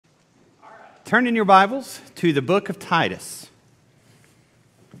Turn in your Bibles to the book of Titus.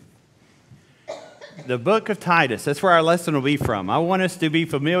 The book of Titus, that's where our lesson will be from. I want us to be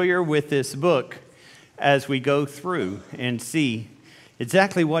familiar with this book as we go through and see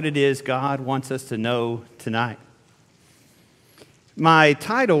exactly what it is God wants us to know tonight. My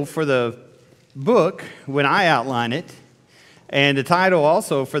title for the book, when I outline it, and the title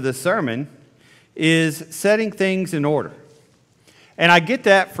also for the sermon, is Setting Things in Order. And I get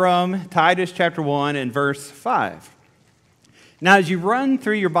that from Titus chapter 1 and verse 5. Now, as you run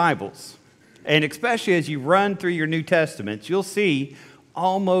through your Bibles, and especially as you run through your New Testaments, you'll see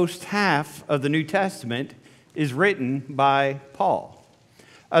almost half of the New Testament is written by Paul.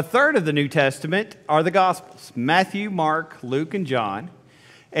 A third of the New Testament are the Gospels, Matthew, Mark, Luke, and John.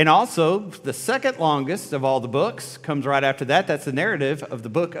 And also, the second longest of all the books comes right after that. That's the narrative of the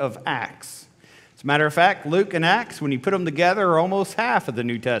book of Acts. As a matter of fact, Luke and Acts, when you put them together, are almost half of the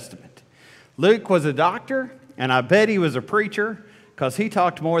New Testament. Luke was a doctor, and I bet he was a preacher because he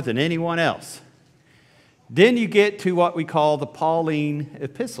talked more than anyone else. Then you get to what we call the Pauline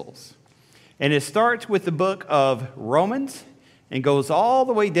epistles. And it starts with the book of Romans and goes all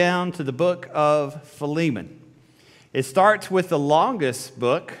the way down to the book of Philemon. It starts with the longest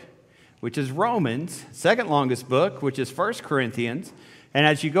book, which is Romans, second longest book, which is 1 Corinthians. And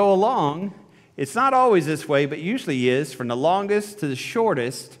as you go along, it's not always this way, but usually is, from the longest to the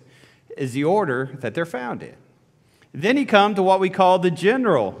shortest is the order that they're found in. Then you come to what we call the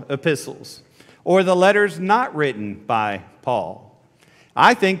general epistles, or the letters not written by Paul.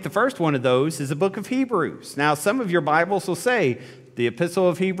 I think the first one of those is the book of Hebrews. Now, some of your Bibles will say the epistle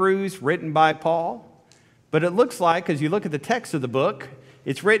of Hebrews written by Paul, but it looks like, as you look at the text of the book,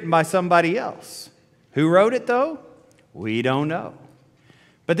 it's written by somebody else. Who wrote it, though? We don't know.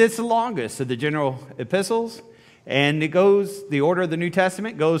 But it's the longest of the general epistles, and it goes, the order of the New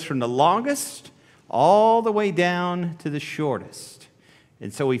Testament goes from the longest all the way down to the shortest.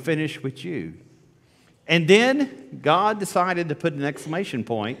 And so we finish with Jude. And then God decided to put an exclamation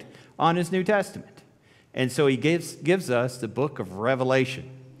point on his New Testament. And so he gives us the book of Revelation,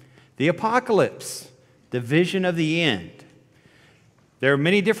 the apocalypse, the vision of the end. There are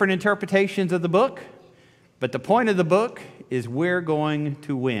many different interpretations of the book, but the point of the book is we're going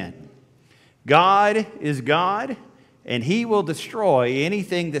to win. God is God, and he will destroy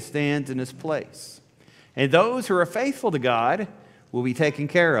anything that stands in his place. And those who are faithful to God will be taken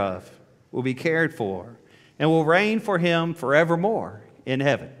care of, will be cared for, and will reign for him forevermore in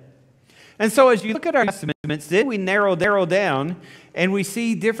heaven. And so as you look at our Testaments, then we narrow down and we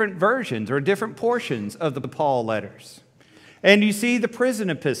see different versions or different portions of the Paul letters. And you see the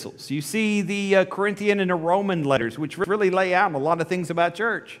prison epistles. You see the Corinthian and the Roman letters, which really lay out a lot of things about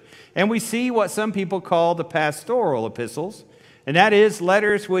church. And we see what some people call the pastoral epistles. And that is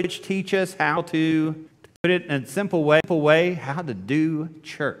letters which teach us how to, put it in a simple way, how to do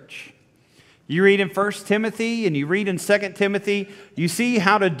church. You read in 1 Timothy and you read in 2 Timothy, you see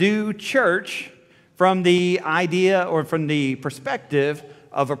how to do church from the idea or from the perspective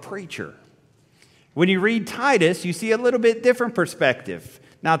of a preacher. When you read Titus, you see a little bit different perspective.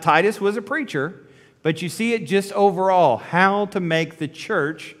 Now, Titus was a preacher, but you see it just overall, how to make the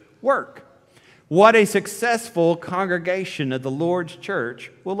church work. What a successful congregation of the Lord's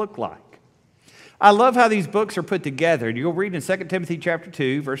church will look like. I love how these books are put together. You'll read in 2 Timothy chapter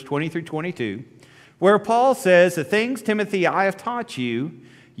 2, verse 20 through 22, where Paul says, "The things, Timothy, I have taught you,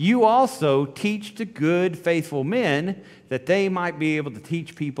 you also teach to good, faithful men, that they might be able to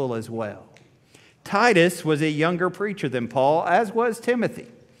teach people as well." Titus was a younger preacher than Paul, as was Timothy.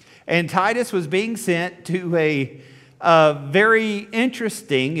 And Titus was being sent to a very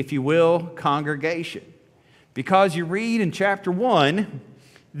interesting, if you will, congregation. Because you read in chapter 1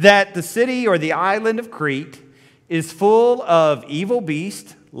 that the city or the island of Crete is full of evil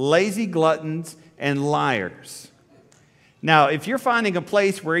beasts, lazy gluttons, and liars. Now, if you're finding a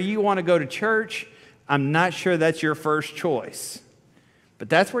place where you want to go to church, I'm not sure that's your first choice. But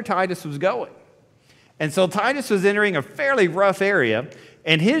that's where Titus was going. And so Titus was entering a fairly rough area,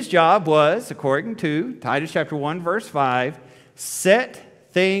 and his job was, according to Titus chapter 1, verse 5,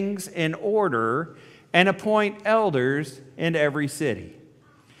 set things in order and appoint elders in every city.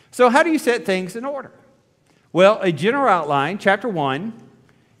 So how do you set things in order? Well, a general outline, chapter 1,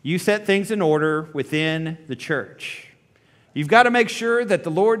 you set things in order within the church. You've got to make sure that the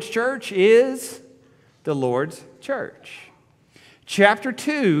Lord's church is the Lord's church. Chapter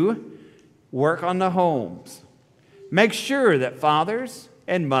 2, work on the homes. Make sure that fathers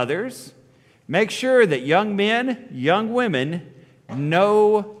and mothers, make sure that young men, young women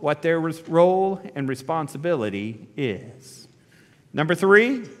know what their role and responsibility is. Number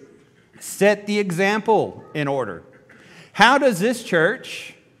 3, set the example in order. How does this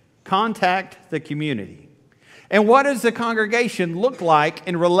church contact the community? And what does the congregation look like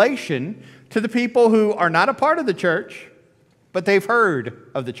in relation to the people who are not a part of the church, but they've heard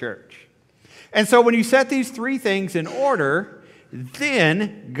of the church? And so when you set these three things in order,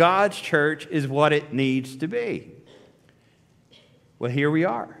 then God's church is what it needs to be. Well, here we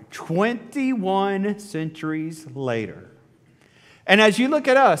are, 21 centuries later. And as you look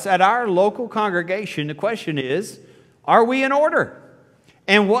at us, at our local congregation, the question is, are we in order?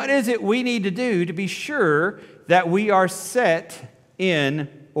 And what is it we need to do to be sure that we are set in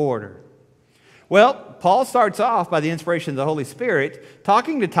order? Well, Paul starts off by the inspiration of the Holy Spirit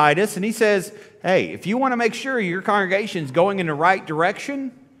talking to Titus, and he says, hey, if you want to make sure your congregation is going in the right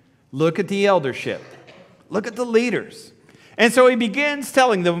direction, look at the eldership. Look at the leaders. And so he begins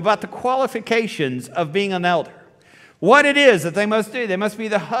telling them about the qualifications of being an elder. What it is that they must do. They must be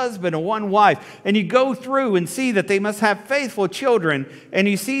the husband of one wife. And you go through and see that they must have faithful children. And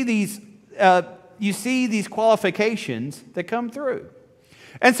you see these qualifications that come through.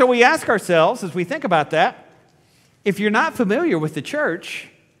 And so we ask ourselves, as we think about that, if you're not familiar with the church,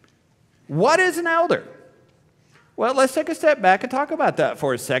 what is an elder? Well, let's take a step back and talk about that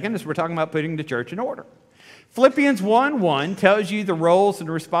for a second as we're talking about putting the church in order. Philippians 1:1 tells you the roles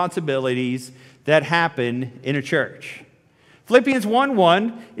and responsibilities that happen in a church. Philippians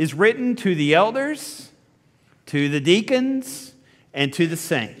 1:1 is written to the elders, to the deacons, and to the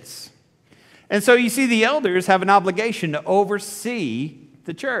saints. And so you see the elders have an obligation to oversee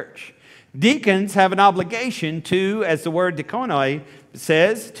the church. Deacons have an obligation to, as the word diakonoi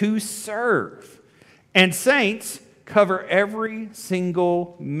says, to serve. And saints cover every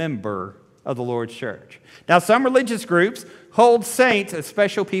single member of the Lord's church. Now, some religious groups hold saints as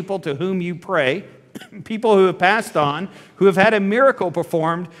special people to whom you pray, people who have passed on, who have had a miracle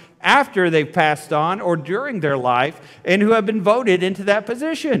performed after they've passed on or during their life, and who have been voted into that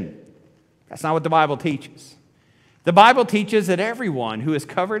position. That's not what the Bible teaches. The Bible teaches that everyone who is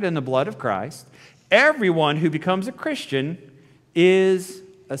covered in the blood of Christ, everyone who becomes a Christian, is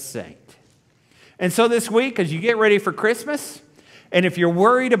a saint. And so this week, as you get ready for Christmas, and if you're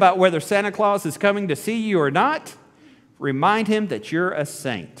worried about whether Santa Claus is coming to see you or not, remind him that you're a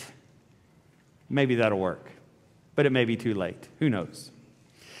saint. Maybe that'll work, but it may be too late. Who knows?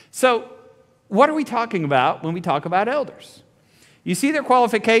 So, what are we talking about when we talk about elders? You see their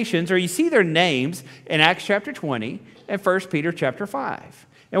qualifications, or you see their names in Acts chapter 20 and 1 Peter chapter 5.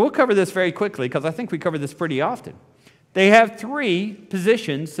 And we'll cover this very quickly because I think we cover this pretty often. They have three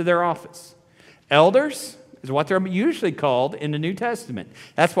positions to their office. Elders is what they're usually called in the New Testament.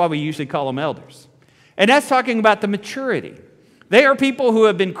 That's why we usually call them elders. And that's talking about the maturity. They are people who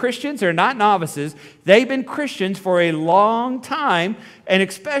have been Christians. They're not novices. They've been Christians for a long time, and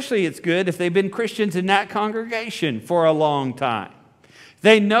especially it's good if they've been Christians in that congregation for a long time.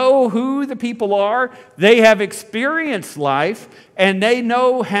 They know who the people are. They have experienced life, and they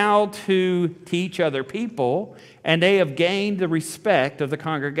know how to teach other people, and they have gained the respect of the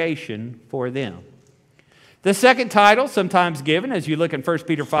congregation for them. The second title, sometimes given as you look in 1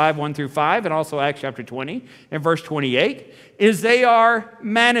 Peter 5, 1 through 5, and also Acts chapter 20 and verse 28, is they are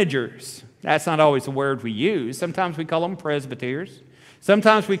managers. That's not always the word we use. Sometimes we call them presbyters.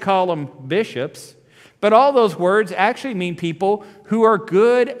 Sometimes we call them bishops. But all those words actually mean people who are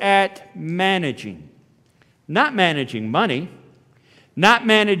good at managing. Not managing money, not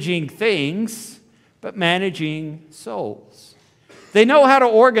managing things, but managing souls. They know how to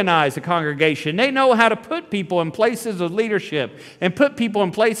organize a congregation. They know how to put people in places of leadership and put people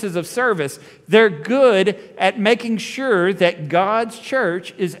in places of service. They're good at making sure that God's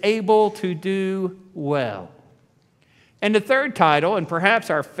church is able to do well. And the third title, and perhaps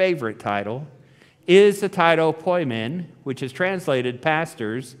our favorite title, is the title poimen, which is translated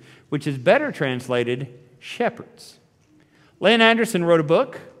pastors, which is better translated shepherds. Lynn Anderson wrote a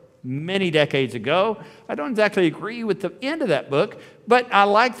book many decades ago. I don't exactly agree with the end of that book, but I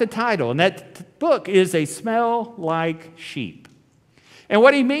like the title. And that book is A Smell Like Sheep. And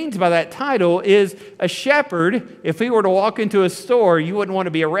what he means by that title is a shepherd, if he were to walk into a store, you wouldn't want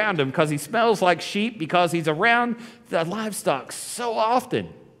to be around him because he smells like sheep because he's around the livestock so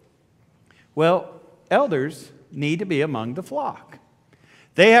often. Well, elders need to be among the flock.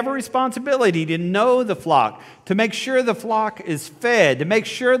 They have a responsibility to know the flock, to make sure the flock is fed, to make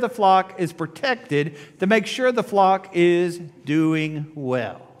sure the flock is protected, to make sure the flock is doing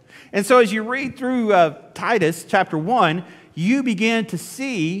well. And so as you read through Titus chapter 1, you begin to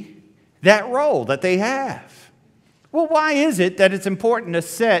see that role that they have. Well, why is it that it's important to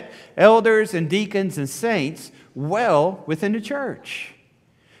set elders and deacons and saints well within the church?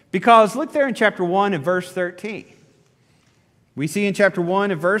 Because look there in chapter 1 and verse 13. We see in chapter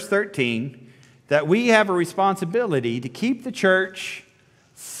 1 and verse 13 that we have a responsibility to keep the church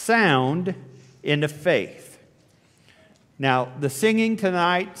sound in the faith. Now, the singing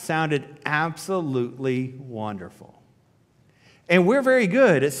tonight sounded absolutely wonderful. And we're very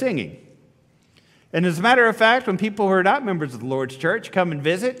good at singing. And as a matter of fact, when people who are not members of the Lord's church come and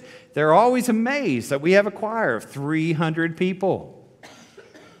visit, they're always amazed that we have a choir of 300 people.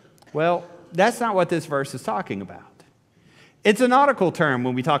 Well, that's not what this verse is talking about. It's a nautical term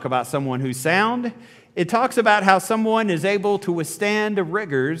when we talk about someone who's sound. It talks about how someone is able to withstand the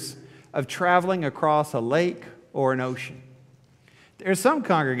rigors of traveling across a lake or an ocean. There are some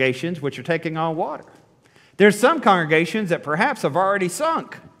congregations which are taking on water. There's some congregations that perhaps have already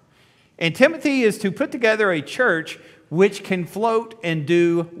sunk. And Timothy is to put together a church which can float and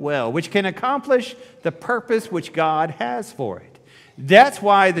do well, which can accomplish the purpose which God has for it. That's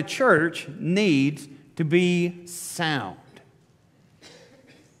why the church needs to be sound.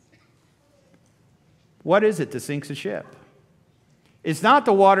 What is it that sinks a ship? It's not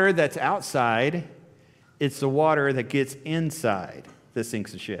the water that's outside, it's the water that gets inside that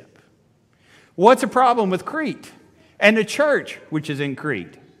sinks a ship. What's the problem with Crete and the church which is in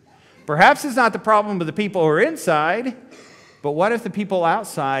Crete? Perhaps it's not the problem with the people who are inside, but what if the people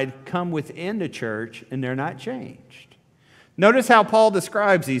outside come within the church and they're not changed? Notice how Paul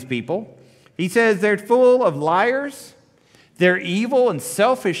describes these people. He says they're full of liars, they're evil and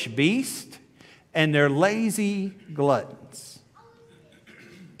selfish beasts, and they're lazy gluttons.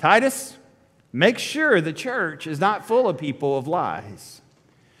 Titus, make sure the church is not full of people of lies,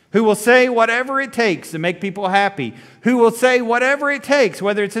 who will say whatever it takes to make people happy, who will say whatever it takes,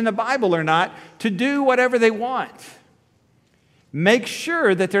 whether it's in the Bible or not, to do whatever they want. Make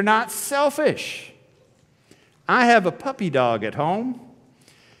sure that they're not selfish. I have a puppy dog at home.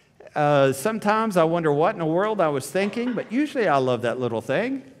 Sometimes I wonder what in the world I was thinking, but usually I love that little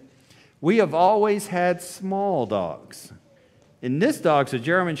thing. We have always had small dogs, and this dog's a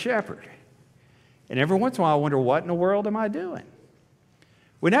German Shepherd. And every once in a while I wonder, what in the world am I doing?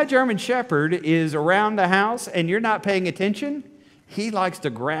 When that German Shepherd is around the house and you're not paying attention, he likes to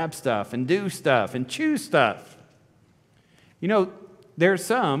grab stuff and do stuff and chew stuff. You know, there's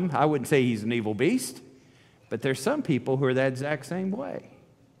some, I wouldn't say he's an evil beast, but there's some people who are that exact same way.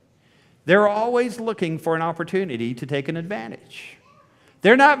 They're always looking for an opportunity to take an advantage.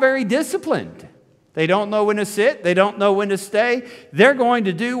 They're not very disciplined. They don't know when to sit. They don't know when to stay. They're going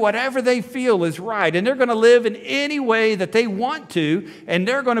to do whatever they feel is right, and they're going to live in any way that they want to, and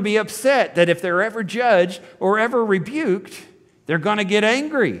they're going to be upset that if they're ever judged or ever rebuked, they're going to get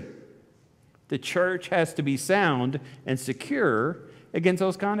angry. The church has to be sound and secure against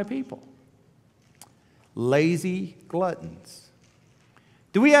those kind of people. Lazy gluttons.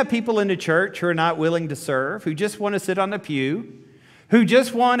 Do we have people in the church who are not willing to serve, who just want to sit on the pew, who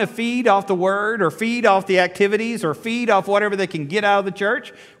just want to feed off the word or feed off the activities or feed off whatever they can get out of the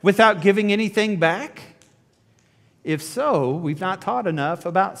church without giving anything back? If so, we've not taught enough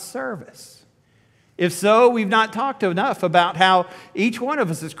about service. If so, we've not talked enough about how each one of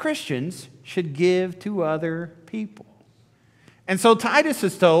us as Christians should give to other people. And so Titus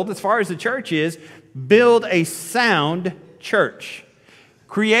is told, as far as the church is, build a sound church.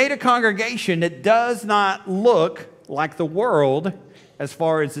 Create a congregation that does not look like the world as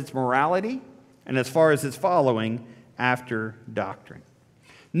far as its morality and as far as its following after doctrine.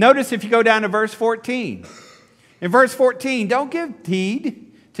 Notice if you go down to verse 14. In verse 14, don't give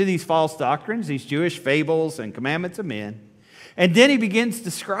heed to these false doctrines, these Jewish fables and commandments of men. And then he begins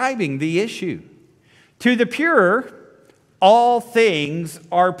describing the issue. To the pure, all things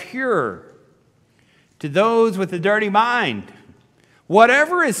are pure. To those with a dirty mind,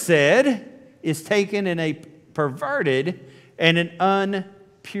 whatever is said is taken in a perverted and an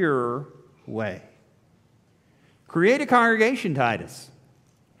unpure way. Create a congregation, Titus,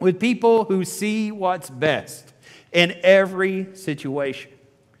 with people who see what's best in every situation.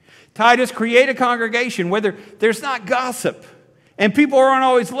 Titus, create a congregation where there's not gossip and people aren't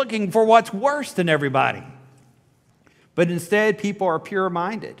always looking for what's worse than everybody. But instead, people are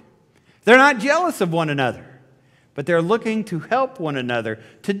pure-minded. They're not jealous of one another, but they're looking to help one another,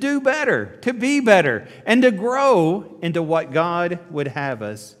 to do better, to be better, and to grow into what God would have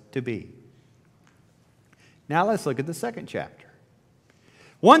us to be. Now let's look at the second chapter.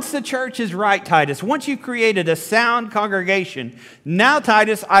 Once the church is right, Titus, once you've created a sound congregation, now,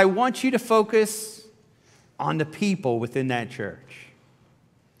 Titus, I want you to focus on the people within that church.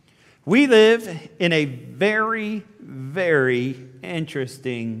 We live in a very, very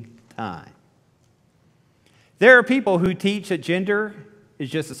interesting time. There are people who teach that gender is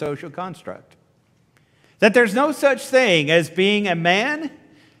just a social construct. That there's no such thing as being a man,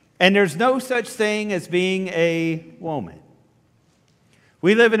 and there's no such thing as being a woman.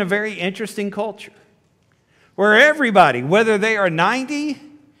 We live in a very interesting culture where everybody, whether they are 90,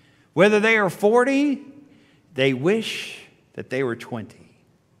 whether they are 40, they wish that they were 20.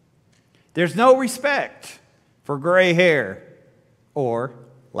 There's no respect for gray hair or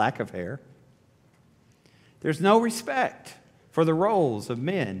lack of hair. There's no respect for the roles of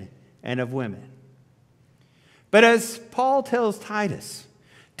men and of women. But as Paul tells Titus,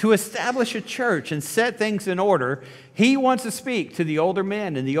 to establish a church and set things in order, he wants to speak to the older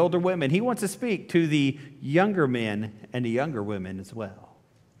men and the older women. He wants to speak to the younger men and the younger women as well.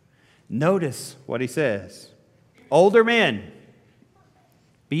 Notice what he says. Older men,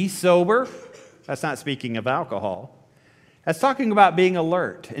 be sober. That's not speaking of alcohol. That's talking about being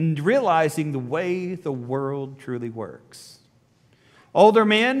alert and realizing the way the world truly works. Older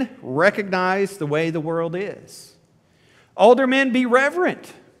men, recognize the way the world is. Older men, be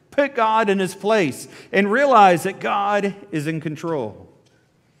reverent. Put God in his place and realize that God is in control.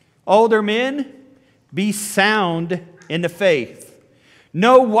 Older men, be sound in the faith.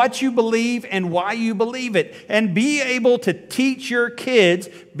 Know what you believe and why you believe it. And be able to teach your kids,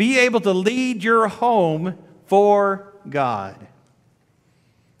 be able to lead your home for God.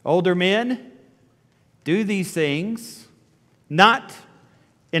 Older men, do these things not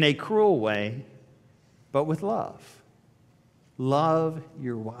in a cruel way, but with love. Love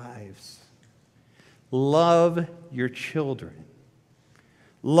your wives. Love your children.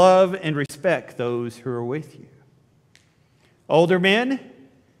 Love and respect those who are with you. Older men,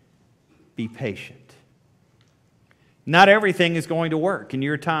 be patient. Not everything is going to work in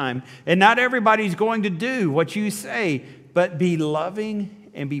your time, and not everybody's going to do what you say, but be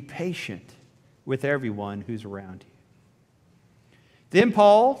loving and be patient with everyone who's around you. Then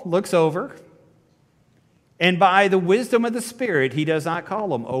Paul looks over, and by the wisdom of the Spirit, he does not call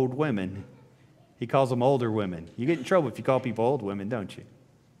them old women. He calls them older women. You get in trouble if you call people old women, don't you?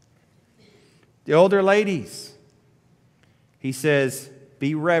 The older ladies, he says,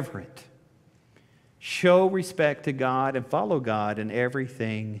 be reverent. Show respect to God and follow God in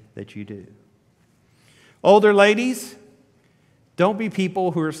everything that you do. Older ladies, don't be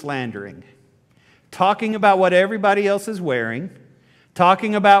people who are slandering, talking about what everybody else is wearing,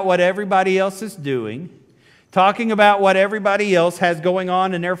 talking about what everybody else is doing, talking about what everybody else has going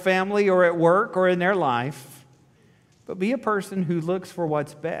on in their family or at work or in their life. But be a person who looks for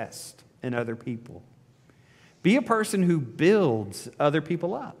what's best in other people. Be a person who builds other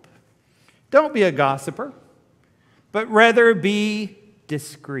people up. Don't be a gossiper, but rather be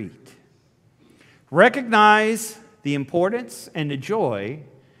discreet. Recognize the importance and the joy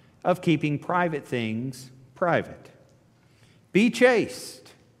of keeping private things private. Be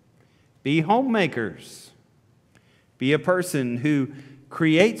chaste. Be homemakers. Be a person who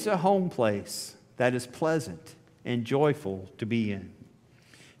creates a home place that is pleasant and joyful to be in.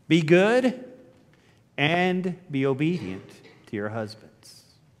 Be good and be obedient to your husbands.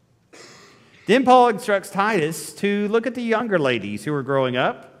 Then Paul instructs Titus to look at the younger ladies who are growing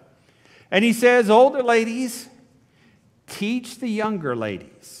up. And he says, older ladies, teach the younger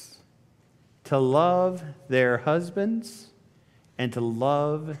ladies to love their husbands and to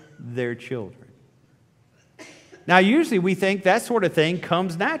love their children. Now, usually we think that sort of thing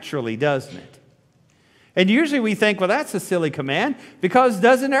comes naturally, doesn't it? And usually we think, well, that's a silly command, because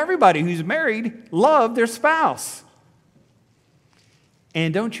doesn't everybody who's married love their spouse?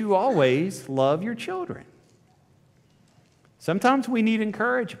 And don't you always love your children? Sometimes we need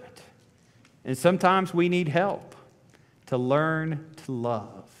encouragement, and sometimes we need help to learn to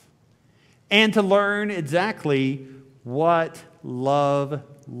love and to learn exactly what love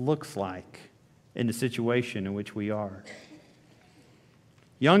looks like in the situation in which we are.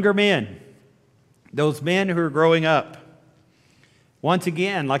 Younger men, those men who are growing up, once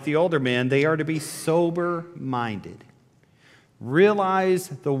again, like the older men, they are to be sober-minded. Realize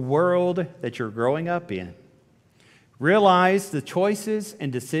the world that you're growing up in. Realize the choices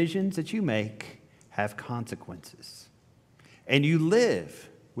and decisions that you make have consequences. And you live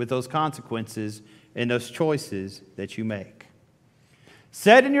with those consequences and those choices that you make.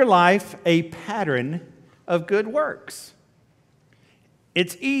 Set in your life a pattern of good works.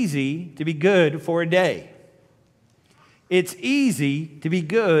 It's easy to be good for a day. It's easy to be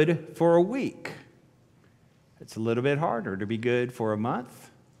good for a week. It's a little bit harder to be good for a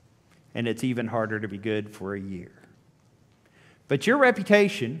month, and it's even harder to be good for a year. But your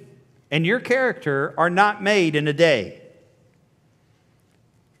reputation and your character are not made in a day.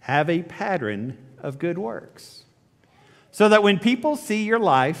 Have a pattern of good works. so that when people see your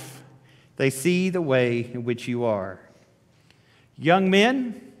life, they see the way in which you are. Young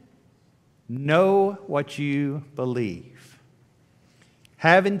men, know what you believe.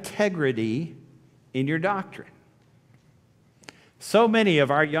 Have integrity in your doctrine. So many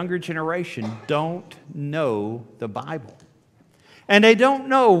of our younger generation don't know the Bible. And they don't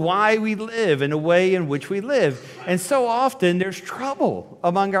know why we live in the way in which we live. And so often there's trouble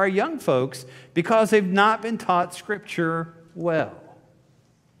among our young folks because they've not been taught Scripture well.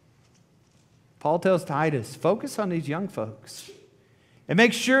 Paul tells Titus, focus on these young folks and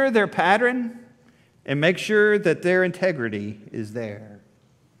make sure their pattern and make sure that their integrity is there.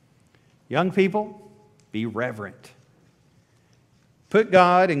 Young people, be reverent. Put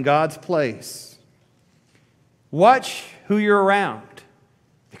God in God's place. Watch who you're around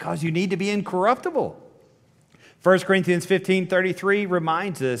because you need to be incorruptible. 1 Corinthians 15:33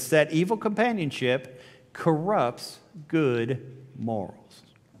 reminds us that evil companionship corrupts good morals.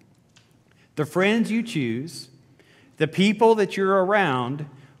 The friends you choose, the people that you're around,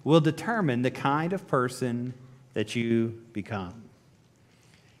 will determine the kind of person that you become.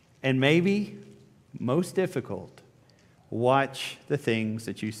 And maybe, most difficult, watch the things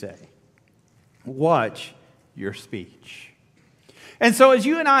that you say. Watch your speech. And so as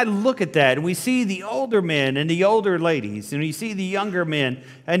you and I look at that, and we see the older men and the older ladies, and we see the younger men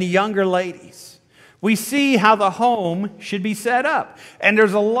and the younger ladies, we see how the home should be set up. And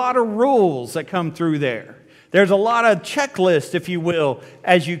there's a lot of rules that come through there. There's a lot of checklists, if you will,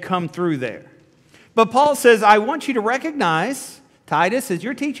 as you come through there. But Paul says, I want you to recognize, Titus, as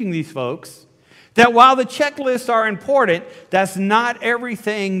you're teaching these folks, that while the checklists are important, that's not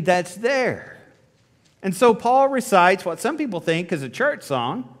everything that's there. And so Paul recites what some people think is a church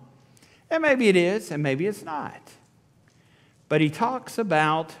song, and maybe it is, and maybe it's not. But he talks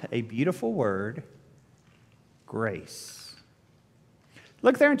about a beautiful word, grace.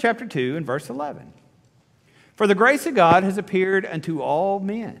 Look there in chapter 2 and verse 11. For the grace of God has appeared unto all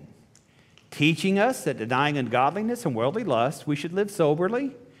men, teaching us that denying ungodliness and worldly lust, we should live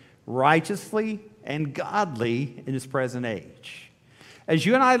soberly, righteously, and godly in this present age. As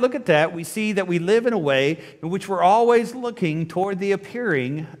you and I look at that, we see that we live in a way in which we're always looking toward the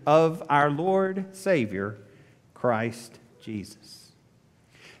appearing of our Lord Savior, Christ Jesus.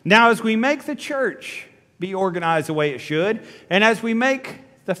 Now, as we make the church be organized the way it should, and as we make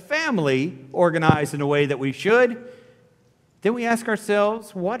the family organized in the way that we should, then we ask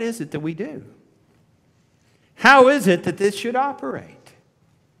ourselves, what is it that we do? How is it that this should operate?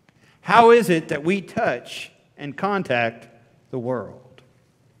 How is it that we touch and contact the world?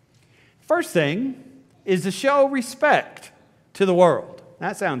 First thing is to show respect to the world.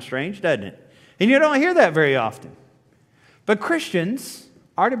 That sounds strange, doesn't it? And you don't hear that very often. But Christians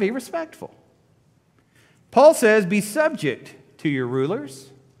are to be respectful. Paul says, be subject to your rulers,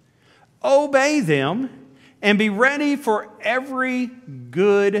 obey them, and be ready for every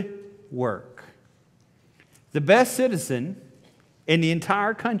good work. The best citizen in the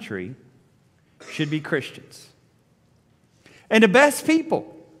entire country should be Christians. And the best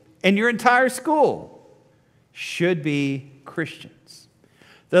people in your entire school should be Christians.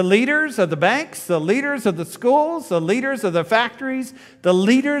 The leaders of the banks, the leaders of the schools, the leaders of the factories, the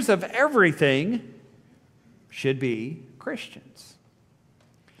leaders of everything should be Christians.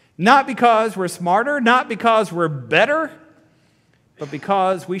 Not because we're smarter, not because we're better, but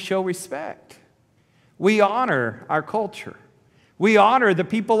because we show respect. We honor our culture. We honor the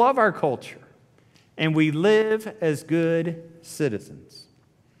people of our culture. And we live as good citizens.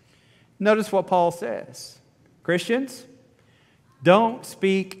 Notice what Paul says. Christians, don't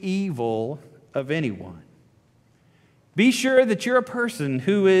speak evil of anyone. Be sure that you're a person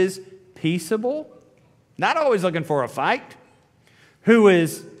who is peaceable, not always looking for a fight, who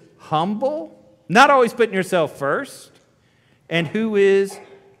is humble, not always putting yourself first, and who is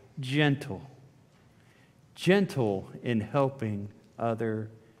gentle. Gentle in helping other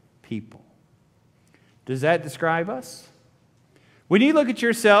people. Does that describe us? When you look at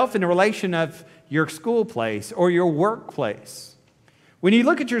yourself in the relation of your school place or your workplace, when you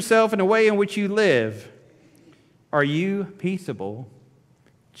look at yourself in the way in which you live, are you peaceable,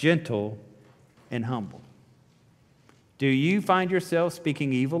 gentle, and humble? Do you find yourself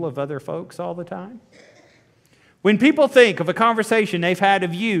speaking evil of other folks all the time? When people think of a conversation they've had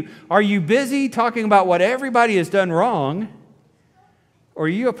of you, are you busy talking about what everybody has done wrong? Or are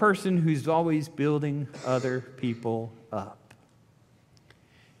you a person who's always building other people up?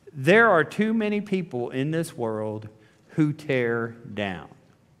 There are too many people in this world who tear down.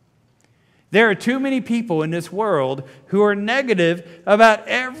 There are too many people in this world who are negative about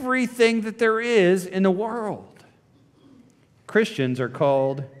everything that there is in the world. Christians are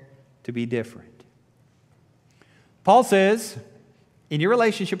called to be different. Paul says, in your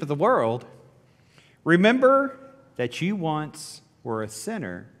relationship with the world, remember that you once were a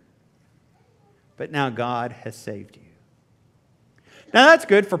sinner, but now God has saved you. Now that's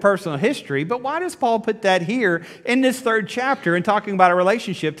good for personal history, but why does Paul put that here in this 3rd chapter in talking about a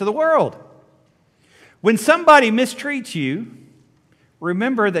relationship to the world? When somebody mistreats you,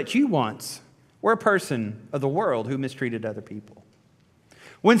 remember that you once were a person of the world who mistreated other people.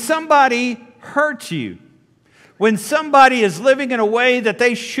 When somebody hurts you, when somebody is living in a way that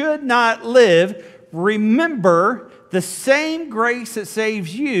they should not live, remember the same grace that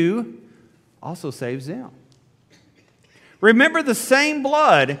saves you also saves them. Remember the same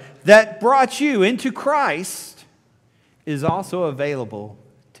blood that brought you into Christ is also available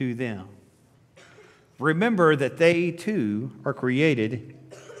to them. Remember that they too are created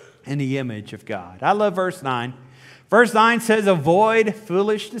in the image of God. I love verse 9. Verse 9 says, avoid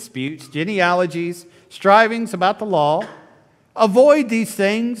foolish disputes, genealogies, strivings about the law. Avoid these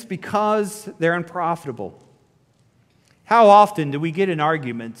things because they're unprofitable. How often do we get in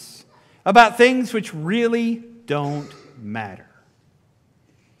arguments about things which really don't matter?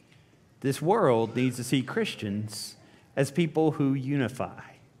 This world needs to see Christians as people who unify,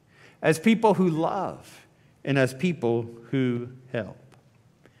 as people who love, and as people who help.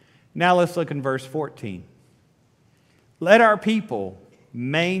 Now let's look in verse 14. Let our people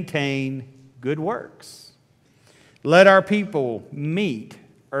maintain good works. Let our people meet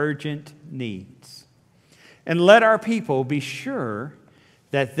urgent needs. And let our people be sure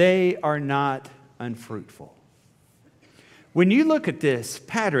that they are not unfruitful. When you look at this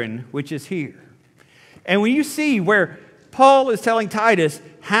pattern which is here, and when you see where Paul is telling Titus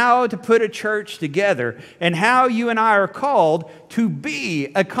how to put a church together and how you and I are called to be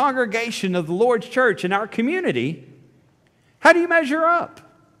a congregation of the Lord's church in our community, how do you measure up?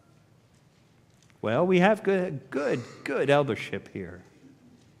 Well, we have good eldership here.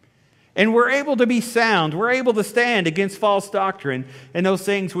 And we're able to be sound. We're able to stand against false doctrine and those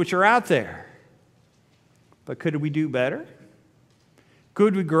things which are out there. But could we do better?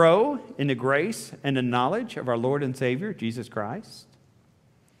 Could we grow in the grace and the knowledge of our Lord and Savior, Jesus Christ?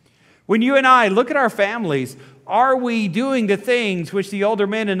 When you and I look at our families, are we doing the things which the older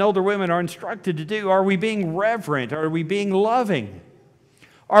men and older women are instructed to do? Are we being reverent? Are we being loving?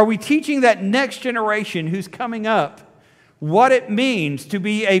 Are we teaching that next generation who's coming up what it means to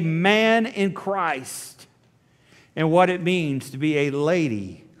be a man in Christ and what it means to be a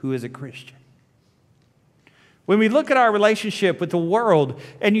lady who is a Christian? When we look at our relationship with the world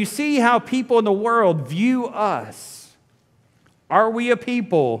and you see how people in the world view us, are we a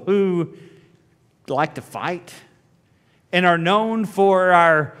people who like to fight and are known for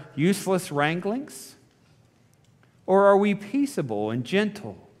our useless wranglings? Or are we peaceable and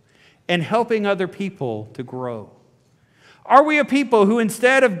gentle and helping other people to grow? Are we a people who,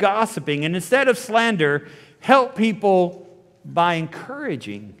 instead of gossiping and instead of slander, help people by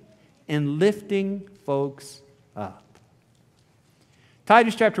encouraging and lifting folks up?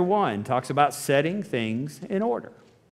 Titus chapter 1 talks about setting things in order.